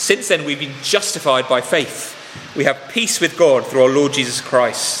Since then we've been justified by faith. We have peace with God through our Lord Jesus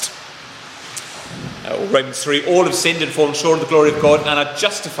Christ. Or Romans 3, all have sinned and fallen short of the glory of God and are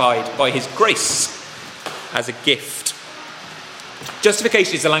justified by his grace as a gift.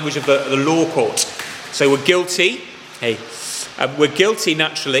 Justification is the language of the law court. So we're guilty. We're guilty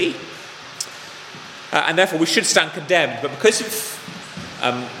naturally. And therefore we should stand condemned. But because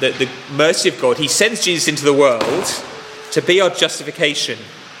of the mercy of God, he sends Jesus into the world to be our justification.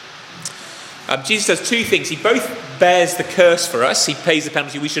 Jesus does two things. He both bears the curse for us. He pays the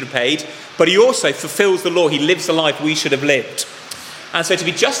penalty we should have paid. But he also fulfills the law. He lives the life we should have lived. And so to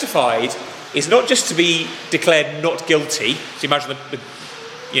be justified is not just to be declared not guilty. So imagine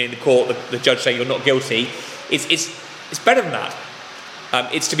in the court, the judge saying you're not guilty. It's better than that.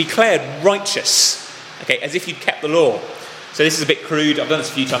 It's to be declared righteous, as if you'd kept the law. So this is a bit crude. I've done this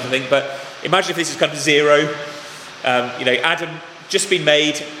a few times, I think. But imagine if this is kind of zero. Adam just been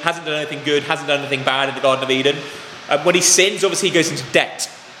made, hasn't done anything good, hasn't done anything bad in the Garden of Eden. When he sins, obviously he goes into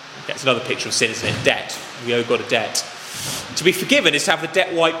debt. That's another picture of sin, isn't it? Debt. We owe God a debt. To be forgiven is to have the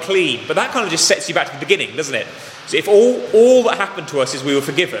debt wiped clean. But that kind of just sets you back to the beginning, doesn't it? So if all that happened to us is we were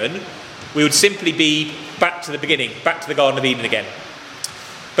forgiven, we would simply be back to the beginning, back to the Garden of Eden again.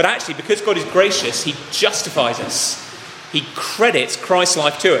 But actually, because God is gracious, he justifies us. He credits Christ's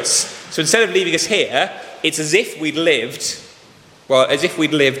life to us. So instead of leaving us here, it's as if we'd lived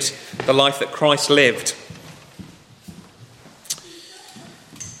the life that Christ lived.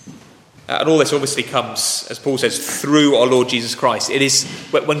 And all this obviously comes, as Paul says, through our Lord Jesus Christ. It is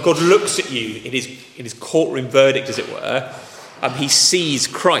when God looks at you in his courtroom verdict, as it were, he sees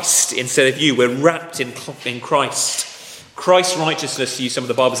Christ instead of you. We're wrapped in Christ. Christ's righteousness, to use some of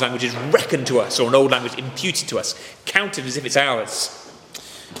the Bible's language, is reckoned to us, or an old language, imputed to us, counted as if it's ours.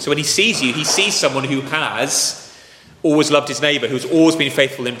 So when he sees you, he sees someone who has always loved his neighbour, who has always been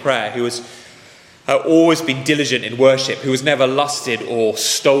faithful in prayer, who has always been diligent in worship, who has never lusted or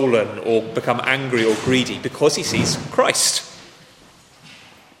stolen or become angry or greedy, because he sees Christ.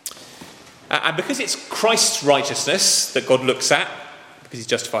 And because it's Christ's righteousness that God looks at, because he's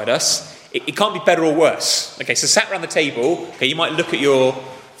justified us, it can't be better or worse. So sat around the table, you might look at your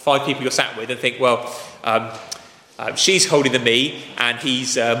 5 people you're sat with and think, she's holier than me and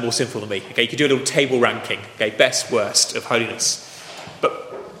he's more sinful than me. You could do a little table ranking, best, worst of holiness.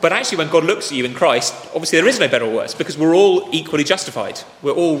 But actually when God looks at you in Christ, obviously there is no better or worse, because we're all equally justified.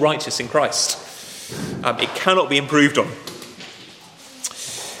 We're all righteous in Christ. It cannot be improved on.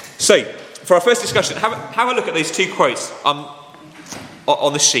 So, for our first discussion, have a look at those 2 quotes on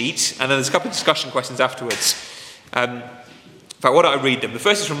the sheet, and then there's a couple of discussion questions afterwards. In fact, why don't I read them? The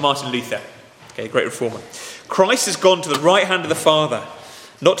first is from Martin Luther, a great reformer. Christ has gone to the right hand of the Father,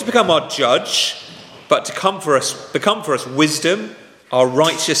 not to become our judge, but to become for us wisdom, our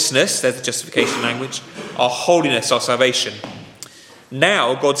righteousness, there's the justification language, our holiness, our salvation.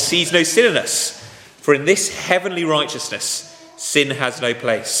 Now God sees no sin in us, for in this heavenly righteousness, sin has no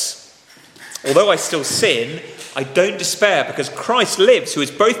place. Although I still sin, I don't despair, because Christ lives, who is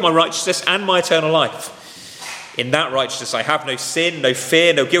both my righteousness and my eternal life. In that righteousness I have no sin, no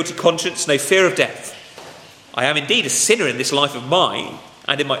fear, no guilty conscience, no fear of death. I am indeed a sinner in this life of mine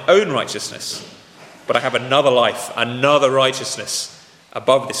and in my own righteousness. But I have another life, another righteousness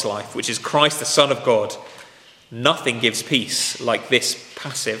above this life, which is Christ the Son of God. Nothing gives peace like this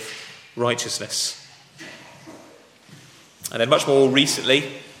passive righteousness. And then much more recently,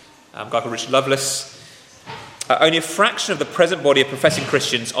 a guy called Richard Lovelace, only a fraction of the present body of professing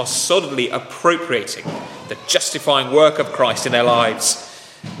Christians are solidly appropriating the justifying work of Christ in their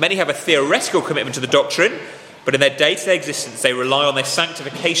lives. Many have a theoretical commitment to the doctrine, but in their day-to-day existence they rely on their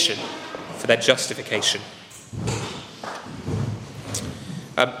sanctification for their justification.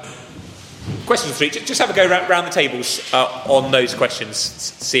 Question 3. Just have a go round the tables on those questions.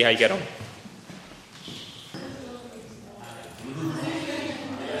 See how you get on.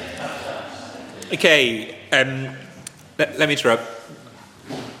 Okay, let me interrupt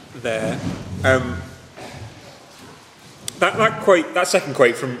there. That second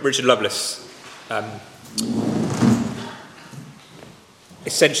quote from Richard Lovelace,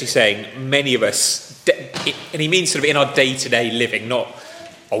 essentially saying many of us, and he means sort of in our day-to-day living, not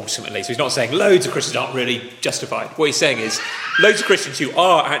ultimately. So he's not saying loads of Christians aren't really justified. What he's saying is loads of Christians who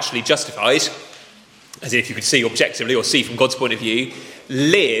are actually justified, as if you could see objectively or see from God's point of view,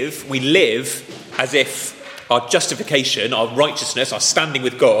 we live as if our justification, our righteousness, our standing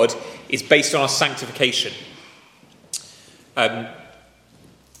with God is based on our sanctification.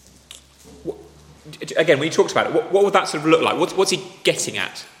 Again, when he talks about it, what would that sort of look like? What's he getting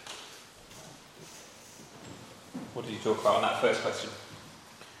at? What did he talk about on that first question?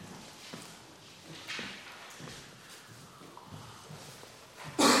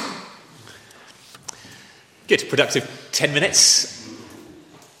 Good. Productive 10 minutes.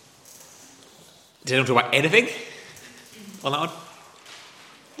 Did anyone talk about anything on that one?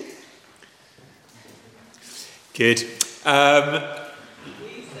 Good.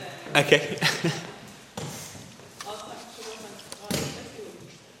 Okay.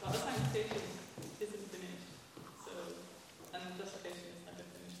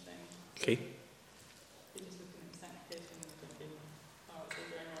 Okay.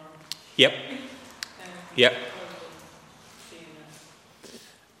 Yep. Yep.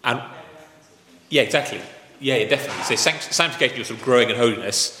 And yeah, exactly. Yeah, definitely. So sanctification, you're sort of growing in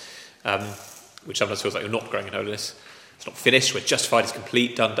holiness, which sometimes feels like you're not growing in holiness. It's not finished. We're justified as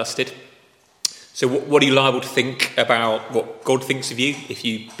complete, done, dusted. So what are you liable to think about what God thinks of you if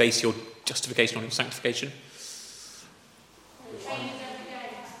you base your justification on your sanctification?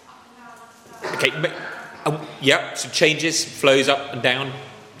 Okay. Yeah. So changes, flows up and down.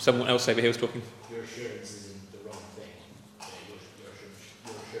 Someone else over here was talking. Your assurance isn't the wrong thing. Your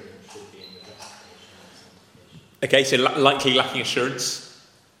assurance should be in the justification. Okay, so likely lacking assurance.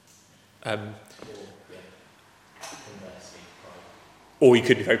 Or you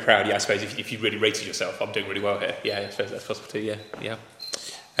could be very proud, yeah, I suppose, if you really rated yourself. I'm doing really well here. Yeah, I suppose that's possible too, yeah.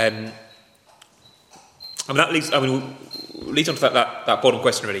 That leads on to that bottom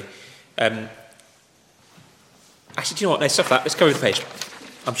question, really. Actually, do you know what? No, stuff that. Let's go over the page.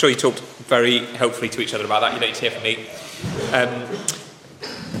 I'm sure you talked very helpfully to each other about that. You don't need to hear from me.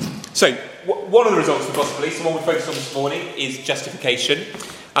 So, one of the results of the gospel, the one we focused on this morning, is justification.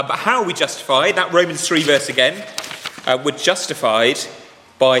 But how are we justified? That Romans 3 verse again. We're justified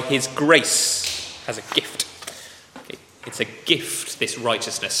by his grace as a gift. Okay. It's a gift, this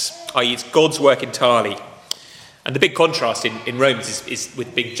righteousness, i.e. it's God's work entirely. And the big contrast in Romans is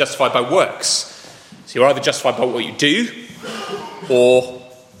with being justified by works. So you're either justified by what you do, or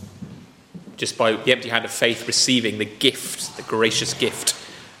just by the empty hand of faith receiving the gift, the gracious gift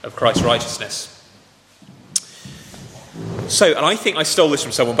of Christ's righteousness. So, and I think I stole this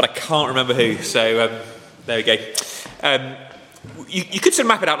from someone, but I can't remember who. So there we go. You could sort of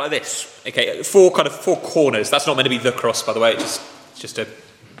map it out like this. Okay, four corners. That's not meant to be the cross, by the way. It's just a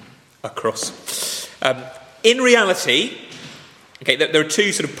cross. In reality, okay, there are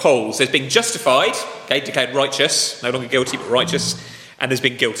two sort of poles. There's being justified, okay, declared righteous, no longer guilty but righteous, and there's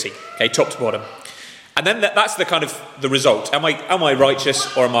been guilty, okay, top to bottom. And then that's the kind of the result. Am I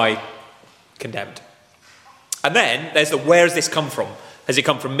righteous or am I condemned? And then there's where has this come from? Has it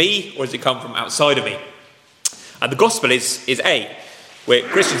come from me or has it come from outside of me? And the gospel is A, where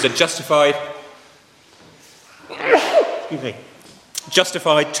Christians are justified,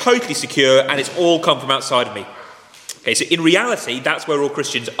 totally secure, and it's all come from outside of me. Okay, so in reality, that's where all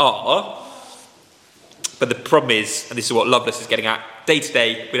Christians are. But the problem is, and this is what Loveless is getting at, day to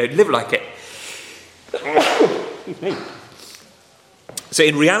day, we don't live like it. So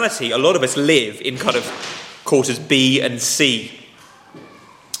in reality, a lot of us live in kind of quarters B and C.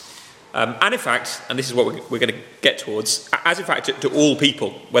 And in fact, and this is what we're going to get towards, as in fact to all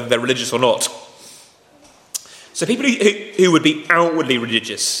people, whether they're religious or not. So people who would be outwardly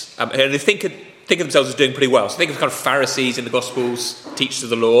religious, and they think of themselves as doing pretty well. So think of kind of Pharisees in the Gospels, teachers of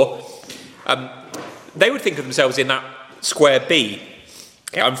the law. They would think of themselves in that square B.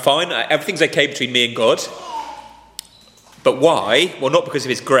 Okay, I'm fine, everything's okay between me and God. But why? Well, not because of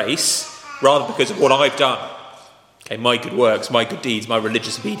his grace, rather because of what I've done. Okay, my good works, my good deeds, my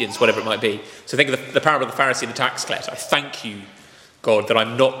religious obedience, whatever it might be. So think of the parable of the Pharisee and the tax collector. I thank you, God, that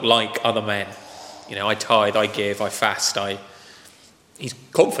I'm not like other men. You know, I tithe, I give, I fast. He's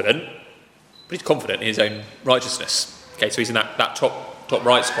confident, but he's confident in his own righteousness. Okay, so he's in that top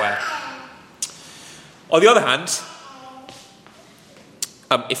right square. On the other hand,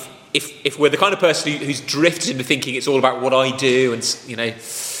 if we're the kind of person who's drifted into thinking it's all about what I do, and you know,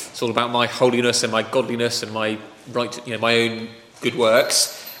 it's all about my holiness and my godliness and my right, you know, my own good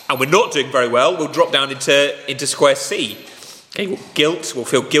works, and we're not doing very well, we'll drop down into square C. Okay, we'll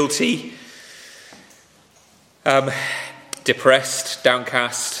feel guilty, depressed,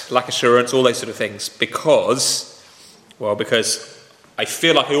 downcast, lack assurance, all those sort of things, because I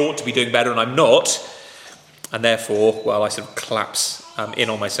feel like I ought to be doing better and I'm not, and therefore, I sort of collapse in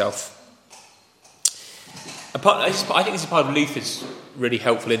on myself. I think this is part of Luther's really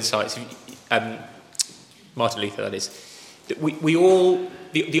helpful insights. Martin Luther, that is. We all,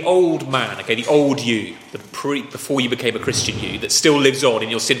 the old man, okay, the old you, before you became a Christian you, that still lives on in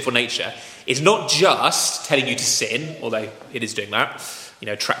your sinful nature, is not just telling you to sin, although it is doing that, you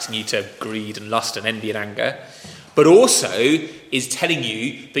know, attracting you to greed and lust and envy and anger, but also is telling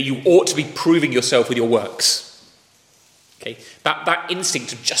you that you ought to be proving yourself with your works. Okay, that instinct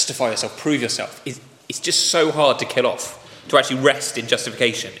to justify yourself, prove yourself, is it's just so hard to kill off, to actually rest in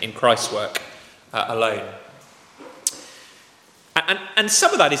justification, in Christ's work alone. And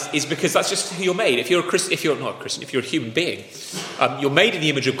some of that is because that's just who you're made. If you're not a Christian, if you're a human being, you're made in the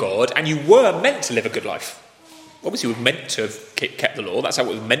image of God, and you were meant to live a good life. Obviously, we were meant to have kept the law. That's how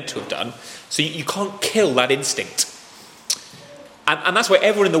we were meant to have done. So you can't kill that instinct. And that's why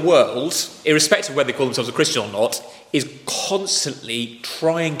everyone in the world, irrespective of whether they call themselves a Christian or not, is constantly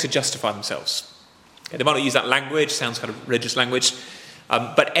trying to justify themselves. Okay, they might not use that language, sounds kind of religious language,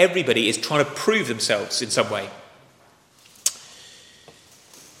 but everybody is trying to prove themselves in some way.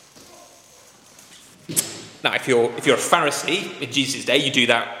 Now, if you're a Pharisee in Jesus' day, you do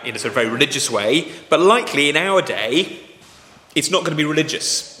that in a sort of very religious way, but likely in our day, it's not going to be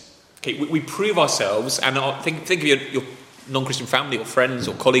religious. Okay, we prove ourselves, and think of your non-Christian family or friends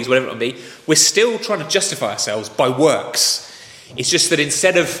or colleagues, whatever it might be, we're still trying to justify ourselves by works. It's just that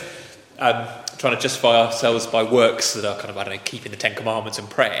instead of trying to justify ourselves by works that are kind of, keeping the Ten Commandments and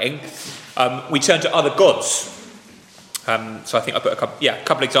praying, we turn to other gods. So I think I put a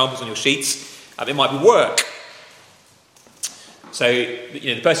couple examples on your sheets. It might be work. So,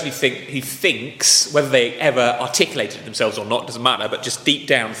 the person who thinks, whether they ever articulated it themselves or not, doesn't matter, but just deep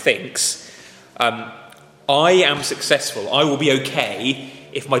down thinks, I am successful, I will be okay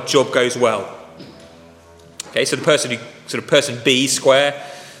if my job goes well. Okay, so the person person B square,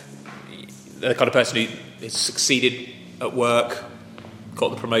 the kind of person who has succeeded at work, got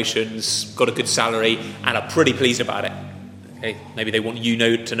the promotions, got a good salary, and are pretty pleased about it. Okay, maybe they want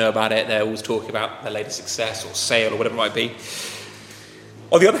to know about it. They're always talking about their latest success or sale or whatever it might be.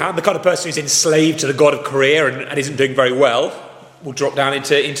 On the other hand, the kind of person who's enslaved to the god of career and isn't doing very well will drop down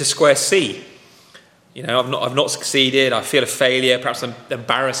into square C. I've not succeeded. I feel a failure. Perhaps I'm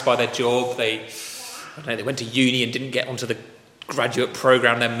embarrassed by their job. They went to uni and didn't get onto the graduate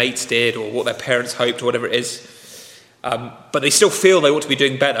program their mates did, or what their parents hoped, or whatever it is. But they still feel they ought to be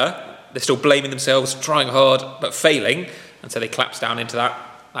doing better. They're still blaming themselves, trying hard, but failing. And so they collapse down into that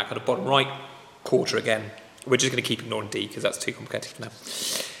kind of bottom right quarter again. We're just going to keep ignoring D because that's too complicated for now.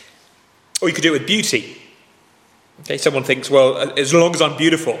 Or you could do it with beauty. Okay, someone thinks, well, as long as I'm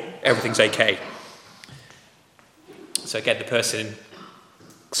beautiful, everything's okay. So again, the person in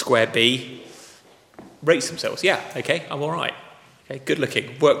square B rates themselves. Yeah, okay, I'm all right. Okay, good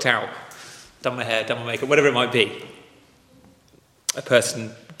looking, worked out, done my hair, done my makeup, whatever it might be. A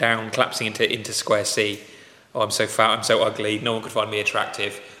person down, collapsing into square C. Oh, I'm so fat, I'm so ugly, no one could find me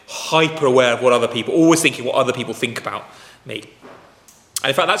attractive. Hyper aware of what other people, always thinking what other people think about me. And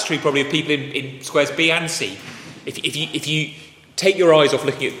in fact, that's true probably of people in squares B and C. If you take your eyes off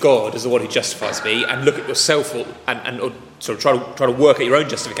looking at God as the one who justifies me and look at yourself or sort of try to work at your own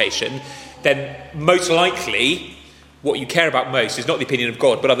justification, then most likely what you care about most is not the opinion of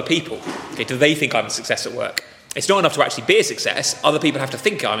God, but other people. Okay, do they think I'm a success at work? It's not enough to actually be a success. Other people have to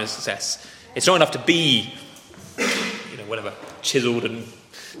think I'm a success. It's not enough to be, whatever, chiseled and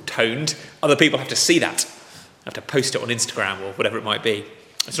toned. Other people have to see that. Have to post it on Instagram or whatever it might be.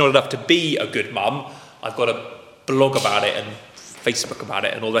 It's not enough to be a good mum. I've got to blog about it and Facebook about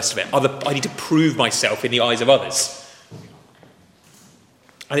it and all the rest of it. I need to prove myself in the eyes of others.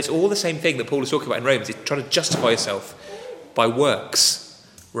 And it's all the same thing that Paul is talking about in Romans. It's trying to justify yourself by works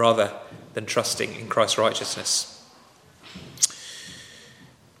rather than trusting in Christ's righteousness.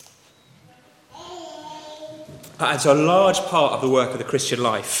 And so a large part of the work of the Christian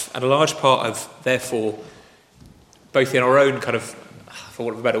life, and a large part of, therefore, both in our own kind of, for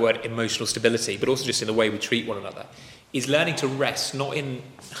want of a better word, emotional stability, but also just in the way we treat one another, is learning to rest not in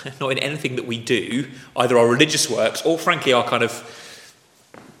anything that we do, either our religious works or, frankly, our kind of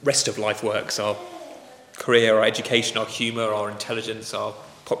rest of life works, our career, our education, our humour, our intelligence, our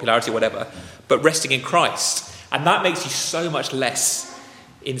popularity, whatever, but resting in Christ. And that makes you so much less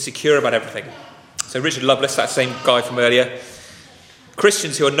insecure about everything. So Richard Lovelace, that same guy from earlier,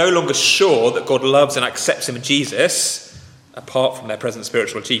 Christians who are no longer sure that God loves and accepts them in Jesus, apart from their present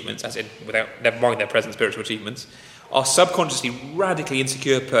spiritual achievements, never mind their present spiritual achievements, are subconsciously radically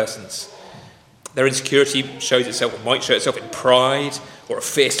insecure persons. Their insecurity shows itself, or might show itself, in pride, or a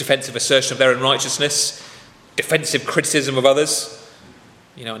fierce defensive assertion of their own righteousness, defensive criticism of others.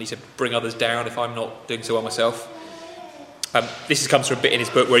 I need to bring others down if I'm not doing so well myself. This comes from a bit in his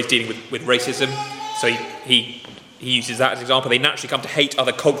book where he's dealing with racism. So he uses that as an example. They naturally come to hate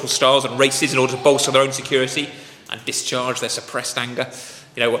other cultural styles and races in order to bolster their own security and discharge their suppressed anger.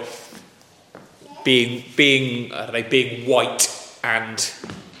 Being white and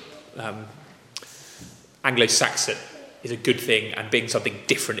Anglo-Saxon is a good thing, and being something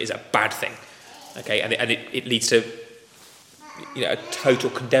different is a bad thing. Okay, and it leads to a total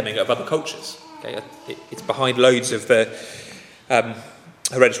condemning of other cultures. Okay? It's behind loads of the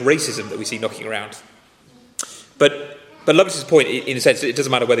hereditary racism that we see knocking around. But Lovelace's point, in a sense, it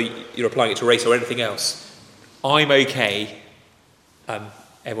doesn't matter whether you're applying it to race or anything else. I'm okay.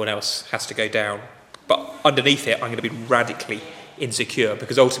 Everyone else has to go down. But underneath it, I'm going to be radically insecure,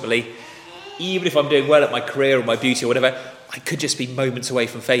 because ultimately, even if I'm doing well at my career or my beauty or whatever, I could just be moments away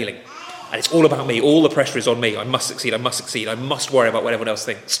from failing. And it's all about me. All the pressure is on me. I must succeed. I must worry about what everyone else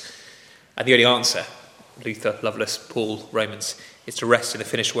thinks. And the only answer, Luther, Lovelace, Paul, Romans, is to rest in the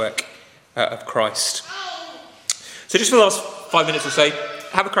finished work of Christ. So just for the last 5 minutes or so,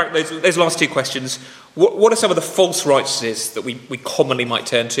 have a crack at those last two questions. What are some of the false righteousnesses that we commonly might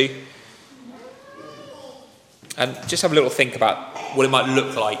turn to? And just have a little think about what it might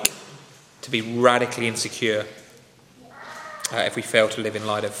look like to be radically insecure if we fail to live in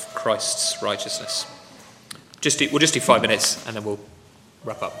light of Christ's righteousness. We'll just do 5 minutes and then we'll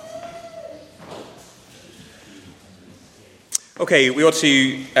wrap up. Okay, we ought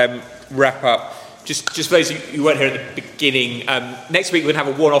to wrap up. Just for those who weren't here at the beginning, next week we're going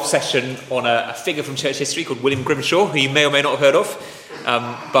to have a one-off session on a figure from church history called William Grimshaw, who you may or may not have heard of.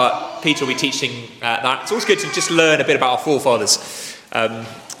 But Peter will be teaching that. It's always good to just learn a bit about our forefathers.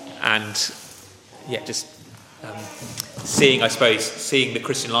 Seeing the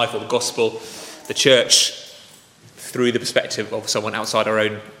Christian life or the gospel, the church, through the perspective of someone outside our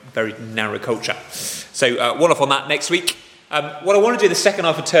own very narrow culture. So one-off on that next week. What I want to do in the second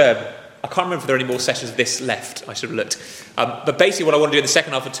half of term, I can't remember if there are any more sessions of this left. I should have looked. But basically what I want to do in the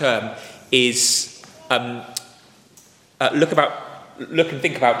second half of term is look and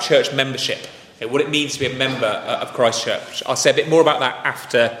think about church membership, okay, what it means to be a member of Christ Church. I'll say a bit more about that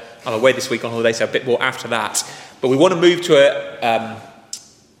after. I'm away this week on holiday, so a bit more after that. But we want to move to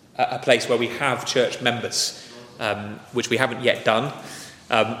a place where we have church members, which we haven't yet done.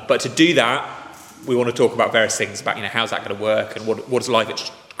 But to do that, we want to talk about various things about, how's that going to work, and what does life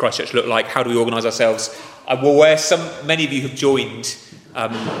at Christ Church look like? How do we organise ourselves? I'm aware many of you have joined,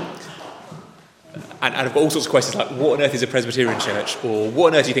 and have got all sorts of questions like, what on earth is a Presbyterian church? Or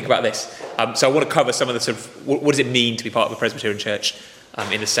what on earth do you think about this? So I want to cover some of the sort of, what does it mean to be part of a Presbyterian church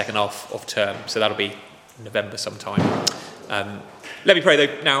in the second half of term. So that'll be November sometime. Let me pray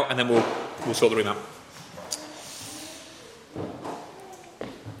though now, and then we'll sort the room out.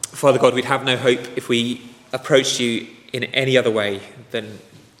 Father God, we'd have no hope if we approached you in any other way than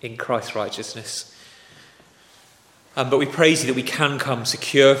in Christ's righteousness. But we praise you that we can come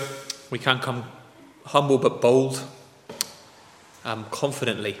secure, we can come humble but bold,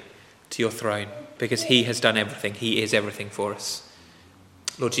 confidently to your throne, because he has done everything. He is everything for us.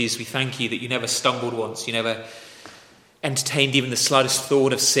 Lord Jesus, we thank you that you never stumbled once, you never entertained even the slightest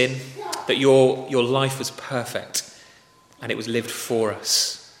thought of sin, that your life was perfect and it was lived for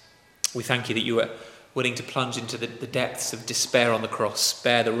us. We thank you that you were willing to plunge into the depths of despair on the cross,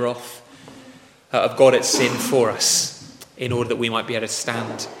 bear the wrath of God at sin for us, in order that we might be able to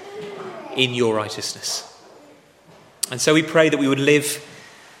stand in your righteousness. And so we pray that we would live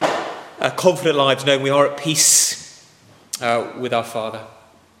confident lives, knowing we are at peace with our Father.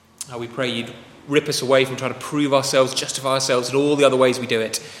 We pray you'd rip us away from trying to prove ourselves, justify ourselves in all the other ways we do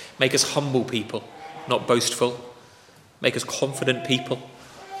it. Make us humble people, not boastful. Make us confident people,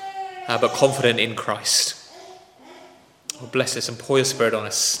 but confident in Christ. Oh, bless us and pour your Spirit on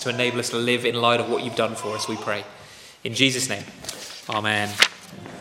us to enable us to live in light of what you've done for us, we pray. In Jesus' name, amen.